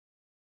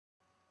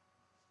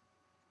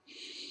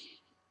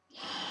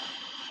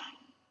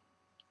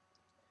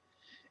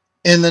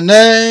In the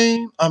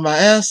name of my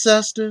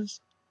ancestors,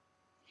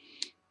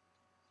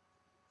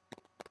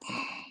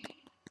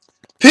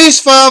 peace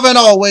forever and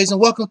always,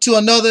 and welcome to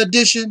another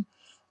edition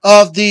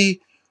of the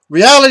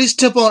Reality's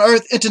Temple on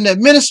Earth Internet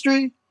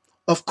Ministry.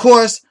 Of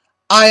course,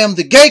 I am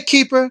the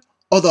gatekeeper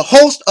or the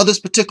host of this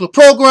particular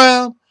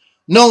program,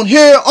 known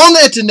here on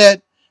the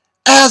internet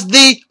as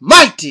the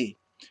mighty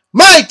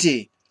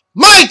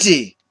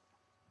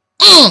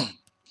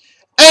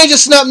Angel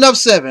Snub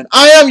 7.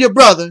 I am your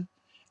brother,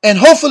 and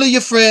hopefully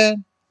your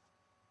friend,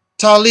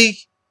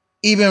 Taalik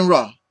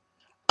Ibn'rad.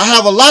 I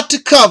have a lot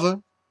to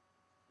cover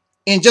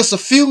in just a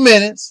few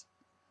minutes,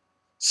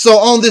 so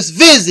on this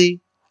vizzy,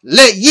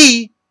 let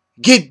ye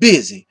get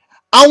busy.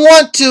 I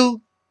want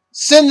to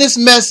send this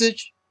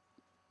message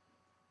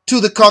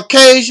to the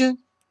Caucasian,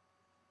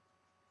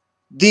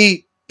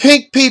 the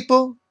pink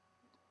people,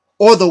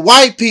 or the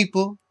white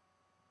people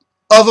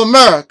of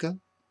America,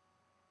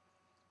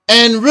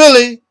 and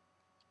really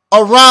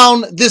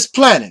around this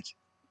planet,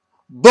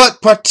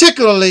 but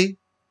particularly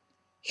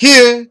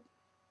here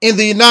in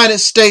the United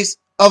States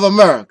of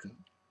America.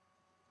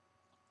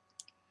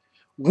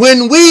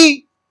 When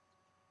we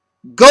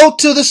go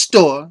to the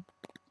store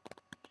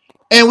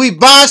and we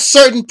buy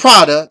certain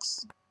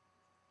products,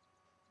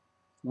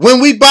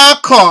 when we buy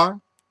a car,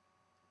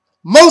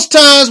 most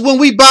times when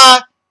we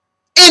buy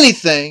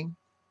anything,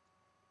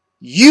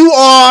 you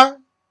are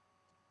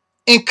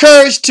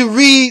encouraged to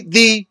read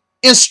the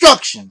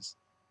instructions.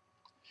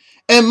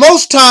 And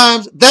most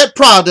times that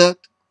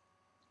product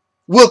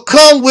will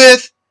come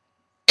with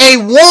a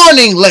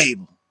warning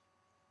label.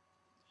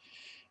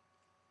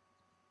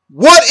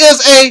 What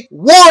is a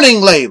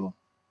warning label?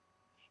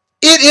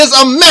 It is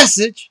a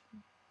message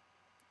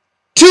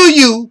to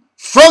you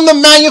from the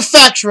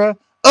manufacturer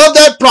of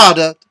that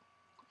product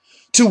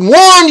to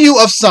warn you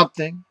of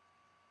something.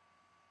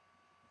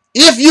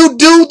 If you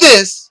do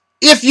this,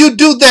 if you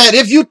do that,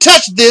 if you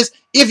touch this,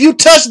 if you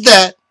touch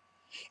that,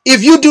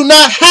 if you do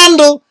not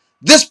handle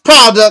this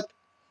product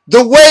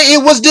the way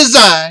it was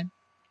designed,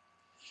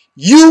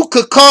 you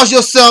could cause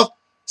yourself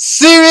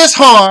serious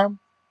harm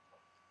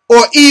or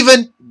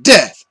even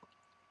death.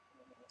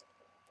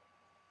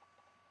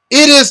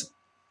 It is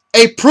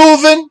a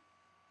proven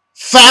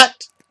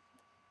fact,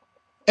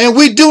 and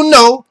we do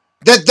know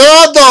that there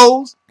are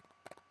those,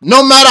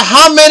 no matter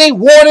how many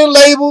warning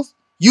labels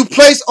you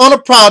place on a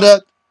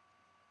product,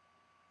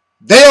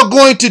 they are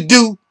going to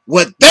do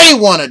what they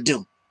want to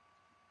do.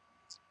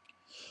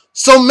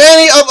 So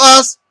many of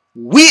us,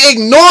 we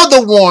ignore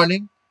the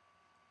warning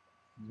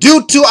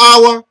due to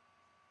our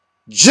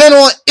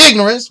general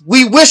ignorance.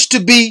 We wish to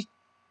be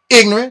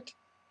ignorant.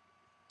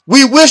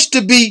 We wish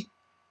to be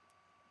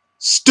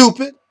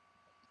stupid.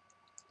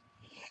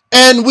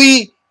 And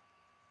we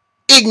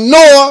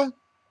ignore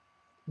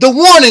the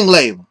warning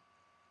label.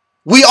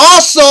 We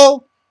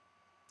also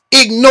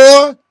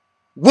ignore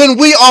when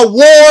we are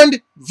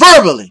warned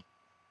verbally.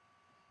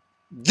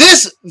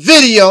 This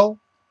video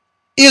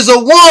is a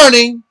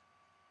warning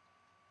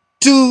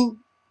to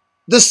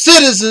the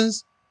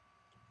citizens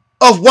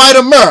of white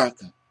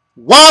America.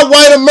 Why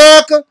white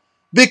America?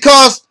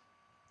 Because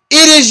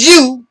it is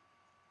you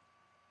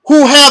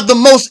who have the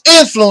most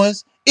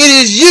influence. It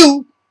is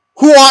you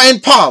who are in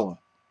power.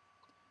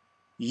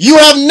 You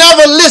have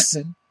never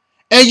listened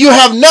and you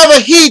have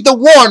never heeded the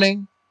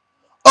warning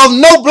of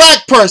no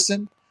black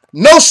person,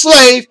 no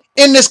slave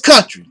in this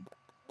country.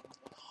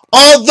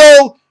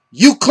 Although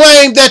you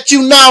claim that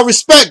you now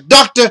respect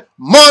Dr.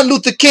 Martin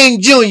Luther King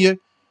Jr.,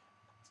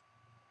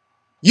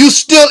 you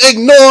still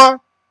ignore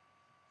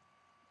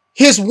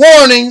his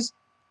warnings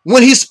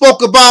when he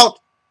spoke about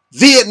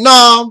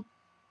Vietnam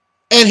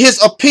and his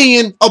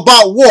opinion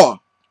about war.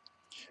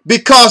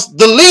 Because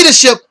the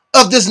leadership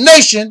of this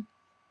nation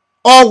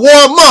are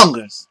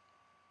warmongers.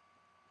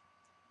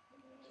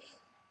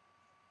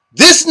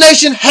 This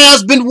nation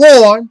has been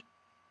warned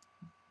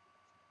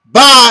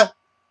by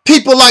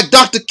people like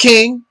Dr.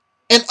 King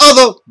and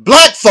other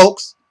black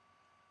folks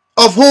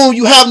of whom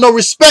you have no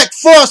respect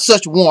for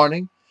such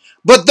warning.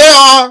 But there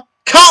are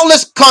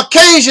countless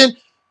Caucasian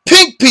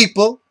pink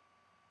people,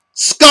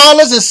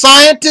 scholars and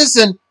scientists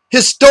and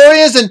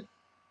historians and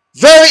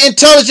very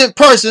intelligent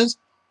persons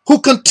who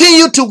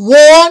continue to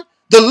warn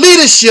the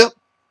leadership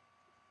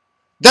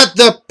that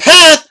the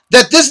path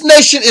that this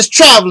nation is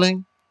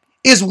traveling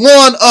is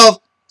one of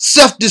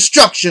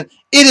self-destruction.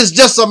 It is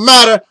just a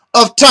matter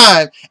of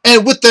time.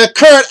 And with the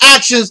current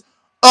actions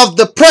of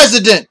the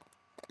president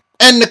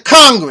and the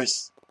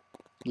Congress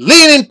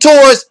leaning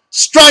towards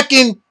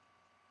striking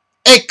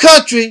a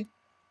country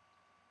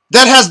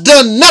that has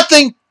done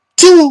nothing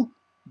to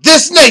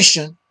this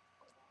nation,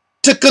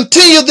 to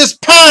continue this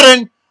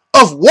pattern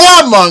of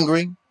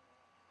warmongering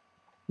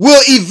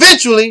will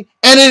eventually,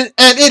 and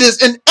it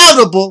is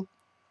inevitable,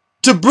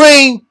 to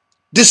bring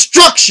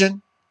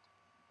destruction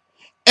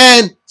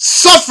and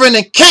suffering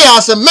and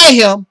chaos and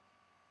mayhem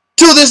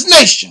to this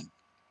nation.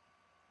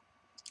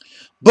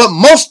 But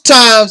most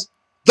times,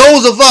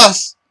 those of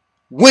us,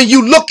 when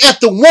you look at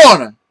the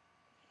warner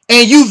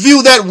and you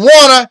view that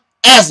warner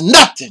as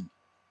nothing,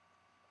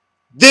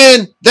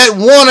 then that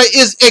warning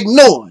is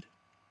ignored.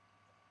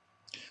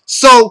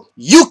 So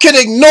you can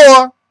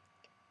ignore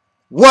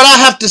what I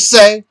have to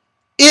say.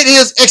 It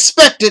is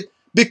expected,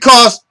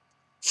 because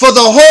for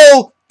the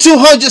whole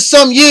 200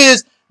 some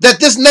years that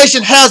this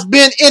nation has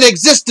been in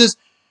existence,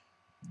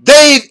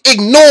 they've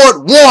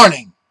ignored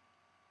warning.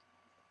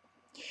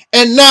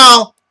 And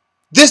now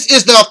this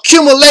is the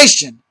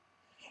accumulation.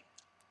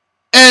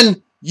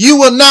 And you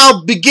will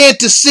now begin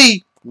to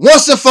see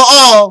once and for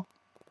all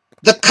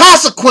the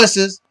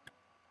consequences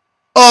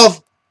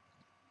of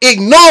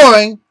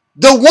ignoring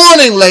the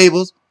warning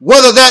labels,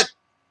 whether that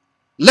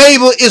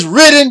label is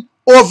written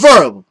or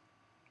verbal.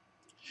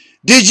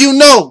 Did you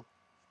know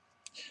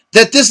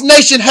that this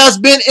nation has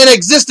been in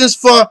existence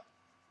for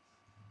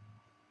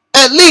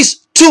at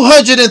least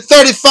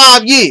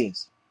 235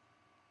 years?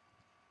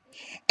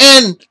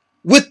 And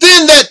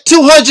within that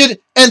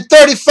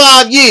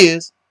 235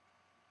 years,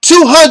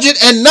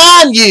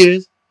 209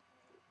 years,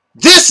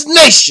 this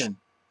nation,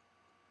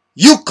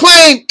 you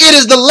claim it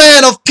is the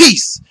land of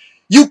peace.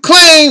 You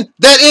claim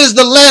that it is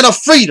the land of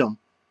freedom.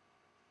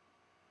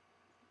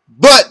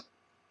 But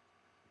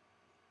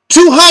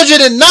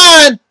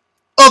 209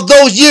 of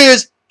those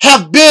years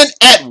have been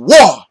at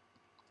war.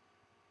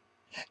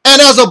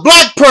 And as a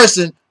black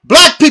person,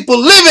 black people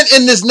living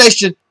in this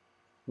nation,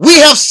 we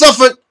have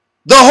suffered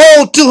the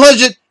whole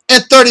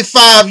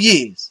 235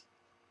 years.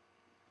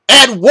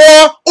 At war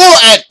or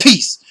at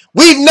peace.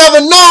 We've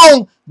never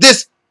known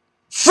this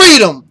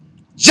freedom,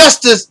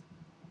 justice,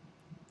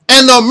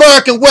 and the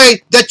American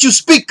way that you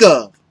speak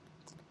of.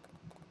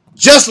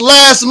 Just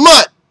last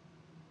month,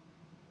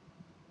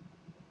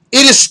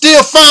 it is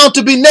still found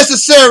to be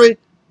necessary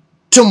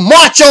to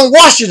march on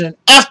Washington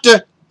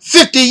after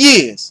 50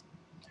 years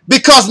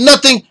because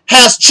nothing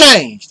has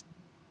changed.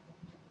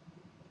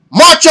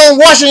 March on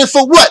Washington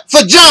for what?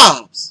 For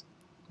jobs.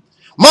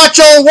 March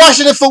on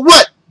Washington for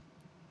what?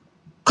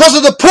 Because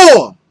of the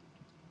poor.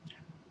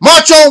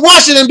 March on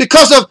Washington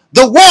because of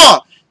the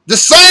war. The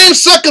same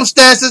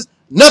circumstances,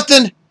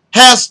 nothing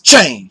has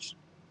changed.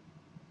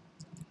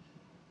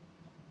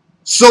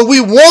 So we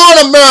warn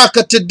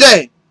America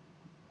today,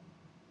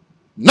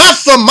 not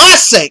for my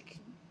sake,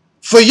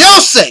 for your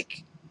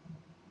sake.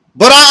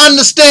 But I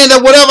understand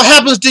that whatever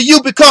happens to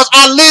you because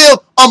I live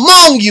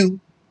among you,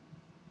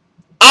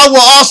 I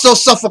will also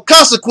suffer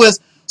consequence.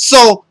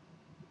 So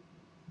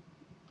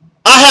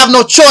I have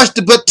no choice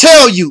but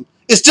tell you.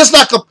 It's just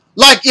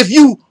like if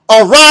you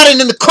are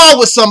riding in the car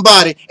with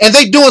somebody and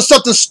they doing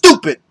something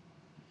stupid.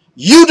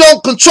 You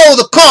don't control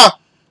the car,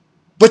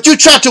 but you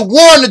try to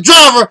warn the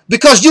driver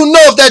because you know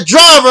if that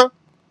driver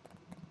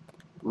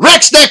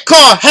wrecks that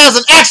car, has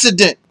an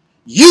accident,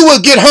 you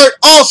will get hurt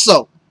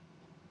also.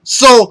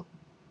 So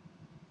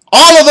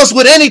all of us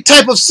with any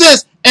type of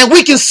sense, and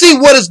we can see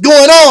what is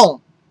going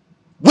on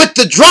with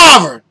the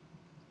driver,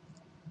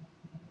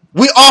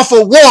 we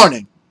offer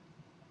warning.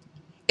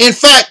 In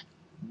fact,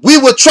 we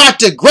will try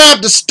to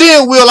grab the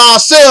steering wheel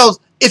ourselves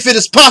if it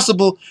is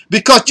possible,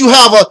 because you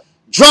have a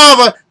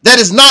driver that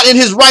is not in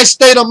his right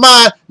state of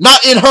mind,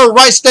 not in her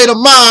right state of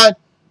mind,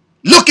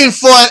 looking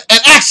for an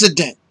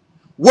accident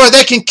where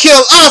they can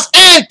kill us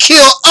and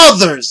kill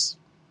others.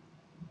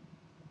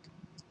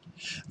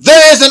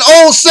 There is an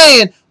old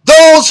saying,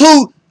 those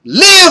who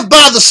live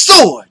by the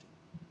sword,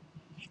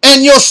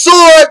 and your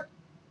sword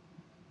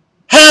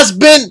has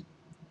been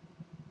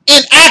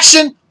in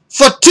action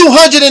for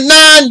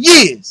 209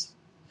 years.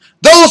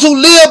 Those who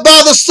live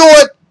by the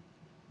sword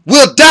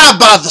will die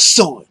by the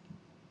sword.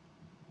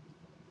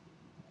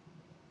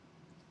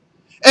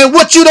 And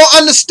what you don't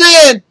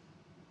understand,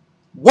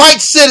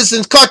 white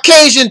citizens,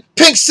 Caucasian,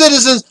 pink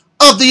citizens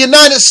of the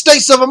United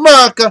States of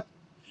America,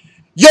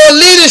 your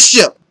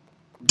leadership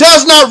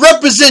does not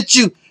represent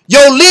you.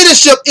 Your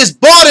leadership is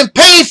bought and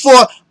paid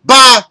for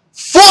by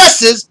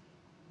forces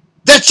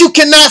that you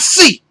cannot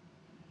see.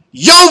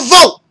 Your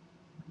vote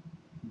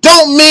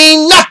don't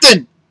mean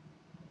nothing.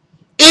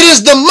 It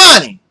is the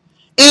money.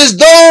 It is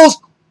those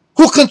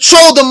who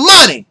control the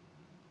money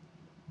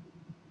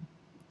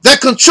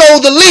that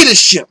control the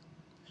leadership.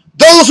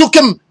 Those who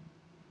can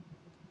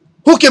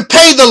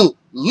pay the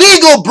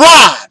legal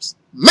bribes,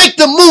 make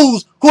the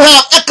moves, who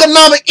have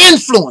economic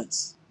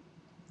influence.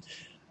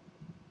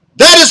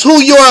 That is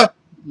who your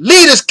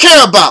leaders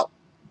care about.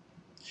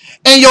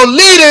 And your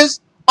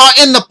leaders are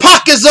in the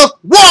pockets of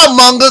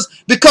warmongers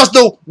because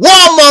the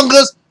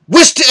warmongers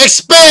wish to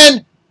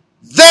expand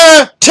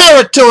their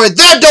territory,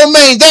 their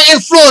domain, their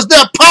influence,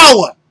 their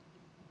power.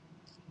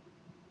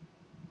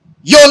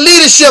 Your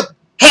leadership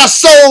has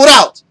sold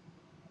out.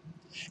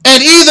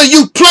 And either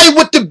you play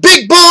with the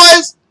big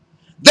boys,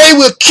 they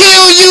will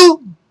kill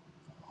you,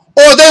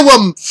 or they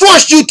will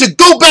force you to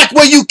go back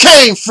where you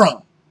came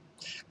from.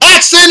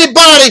 Ask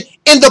anybody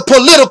in the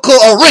political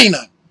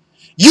arena.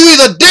 You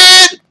either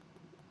dead,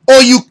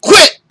 or you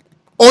quit,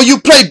 or you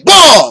play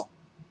ball.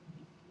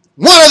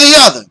 One or the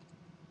other.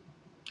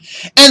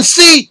 And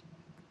see,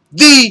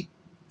 the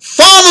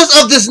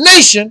fathers of this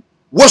nation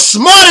were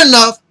smart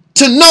enough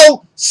to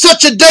know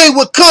such a day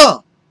would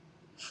come.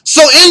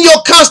 So in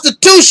your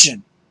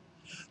Constitution,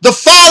 The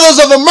fathers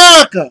of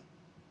America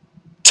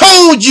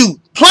told you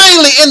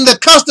plainly in the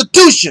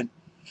Constitution,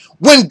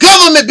 when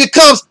government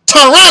becomes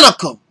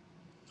tyrannical,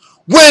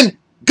 when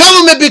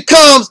government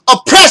becomes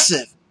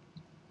oppressive,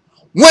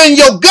 when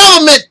your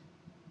government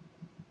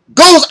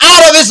goes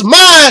out of its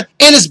mind,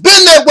 and it's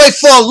been that way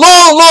for a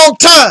long, long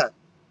time.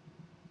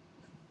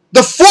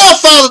 The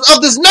forefathers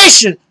of this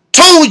nation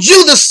told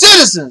you, the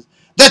citizens,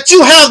 that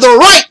you have the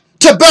right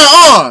to bear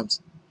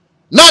arms,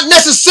 not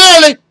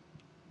necessarily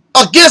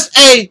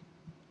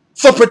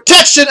for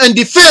protection and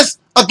defense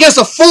against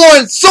a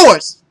foreign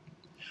source,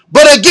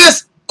 but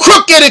against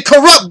crooked and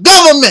corrupt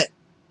government.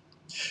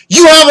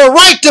 You have a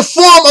right to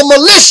form a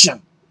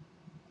militia.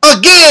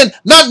 Again,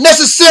 not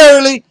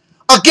necessarily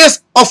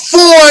against a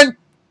foreign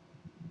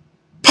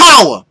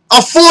power,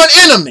 a foreign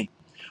enemy.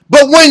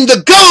 But when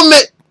the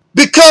government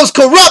becomes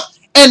corrupt,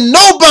 and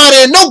nobody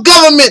and no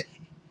government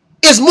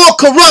is more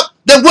corrupt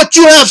than what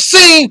you have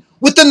seen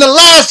within the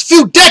last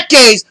few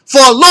decades for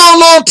a long,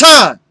 long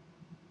time.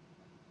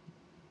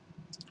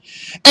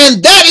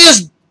 And that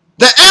is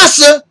the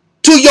answer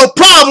to your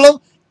problem,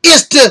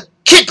 is to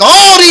kick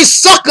all these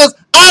suckers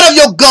out of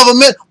your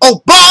government.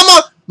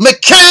 Obama,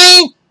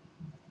 McCain,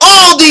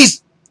 all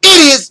these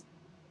idiots,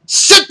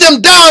 sit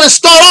them down and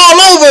start all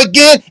over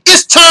again.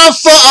 It's time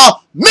for a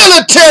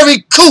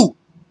military coup.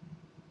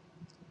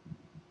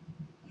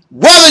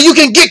 Whether you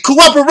can get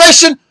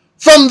cooperation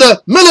from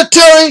the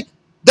military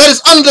that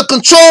is under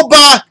control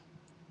by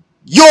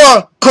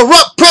your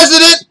corrupt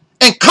president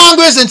and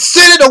Congress and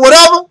Senate or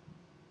whatever,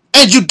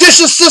 and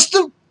judicial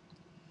system,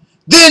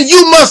 then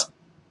you must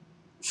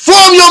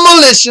form your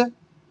militia,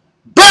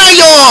 bear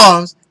your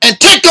arms, and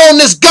take on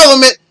this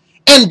government.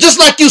 And just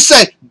like you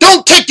say,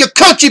 don't take your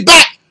country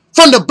back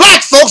from the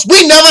black folks.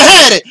 We never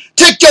had it.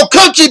 Take your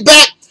country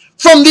back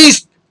from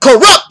these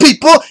corrupt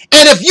people.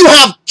 And if you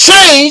have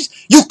changed,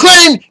 you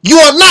claim you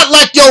are not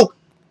like your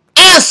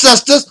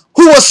ancestors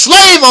who were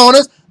slave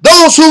owners,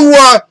 those who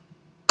were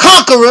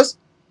conquerors,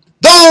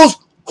 those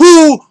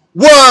who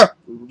were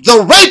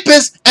the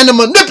rapists and the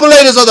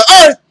manipulators of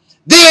the earth,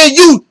 then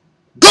you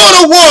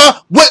go to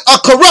war with a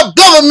corrupt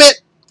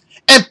government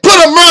and put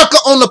America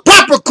on the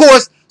proper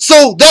course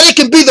so that it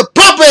can be the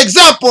proper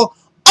example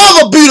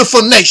of a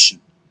beautiful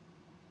nation.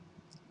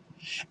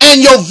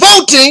 And your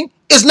voting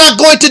is not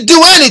going to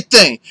do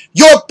anything.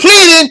 Your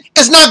pleading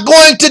is not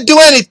going to do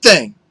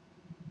anything.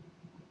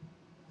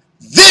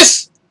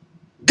 This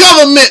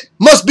government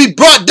must be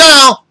brought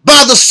down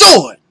by the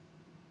sword.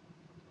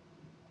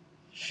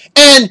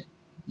 And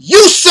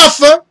you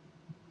suffer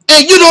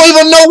and you don't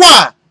even know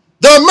why.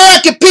 The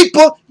American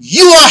people,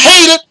 you are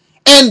hated,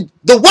 and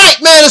the white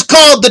man is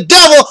called the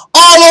devil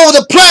all over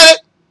the planet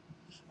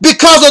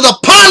because of the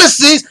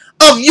policies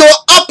of your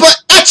upper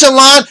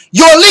echelon,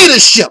 your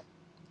leadership,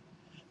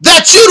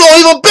 that you don't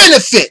even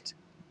benefit.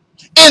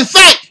 In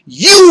fact,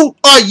 you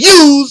are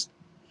used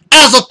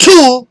as a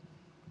tool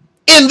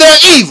in their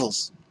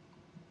evils.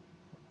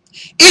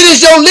 It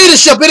is your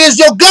leadership, it is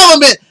your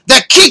government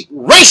that keep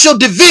racial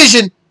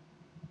division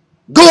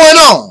going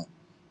on,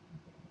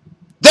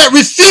 that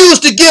refuse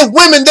to give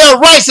women their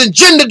rights and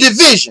gender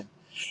division.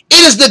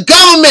 It is the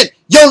government,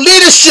 your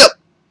leadership,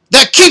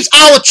 that keeps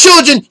our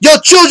children, your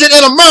children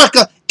in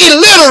America,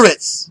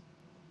 illiterates,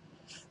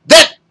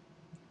 that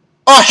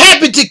are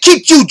happy to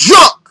keep you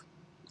drunk,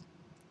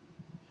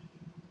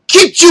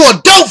 keep you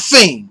a dope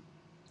fiend,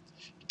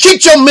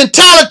 keep your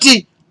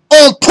mentality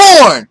on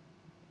porn,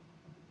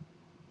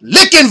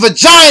 licking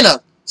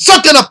vagina,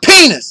 sucking a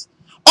penis.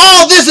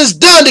 All this is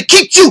done to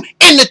keep you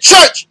in the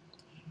church,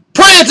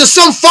 praying to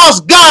some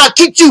false god,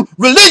 keep you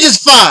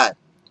religious-fied,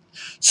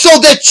 so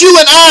that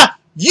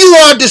you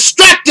are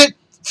distracted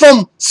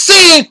from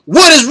seeing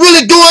what is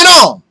really going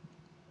on.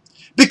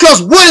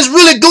 Because what is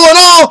really going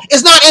on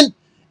is not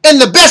in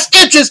the best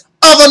interest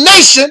of a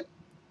nation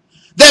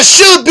that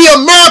should be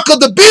America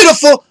the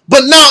beautiful,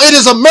 but now it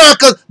is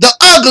America the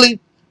ugly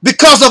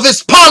because of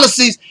its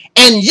policies.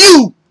 And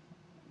you,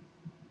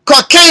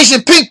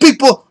 Caucasian pink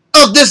people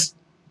of this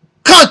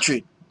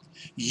country,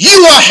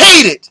 you are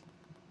hated,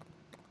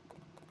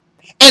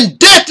 and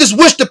death is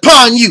wished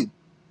upon you.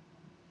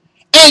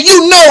 And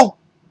you know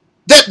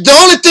that the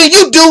only thing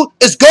you do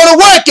is go to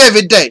work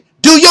every day,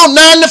 do your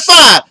 9 to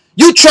 5.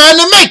 You trying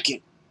to make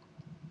it,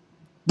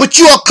 but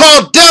you are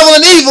called devil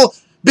and evil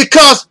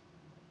because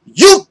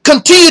you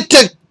continue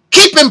to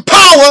keep in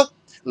power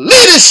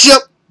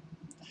leadership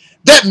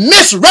that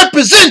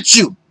misrepresents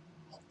you.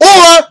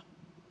 Or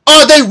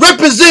are they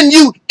representing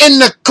you in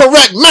the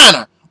correct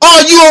manner?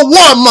 Are you a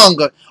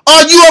warmonger?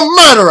 Are you a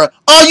murderer?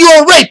 Are you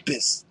a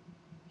rapist?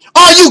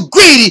 Are you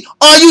greedy?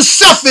 Are you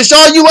selfish?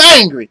 Are you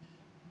angry?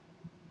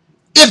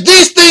 If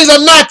these things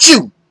are not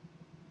you,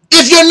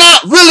 if you're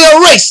not really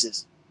a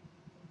racist,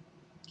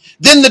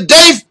 then the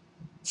day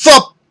for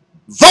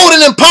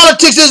voting in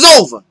politics is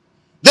over.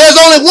 There's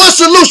only one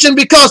solution,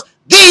 because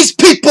these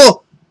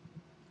people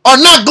are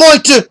not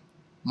going to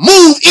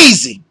move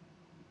easy.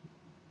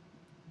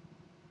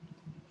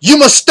 You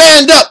must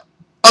stand up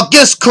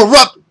against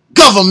corrupt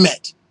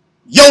government,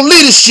 your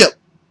leadership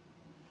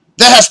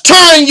that has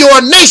turned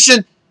your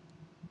nation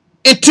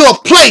into a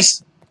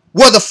place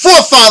where the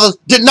forefathers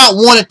did not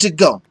want it to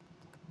go.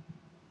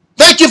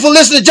 Thank you for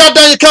listening. Jot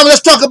down your comment.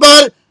 Let's talk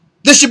about it.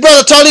 This is your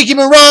brother Taalik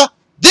Ibn'rad.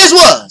 This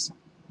was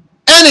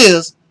and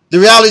is the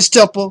Realist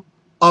Temple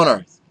on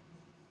Earth.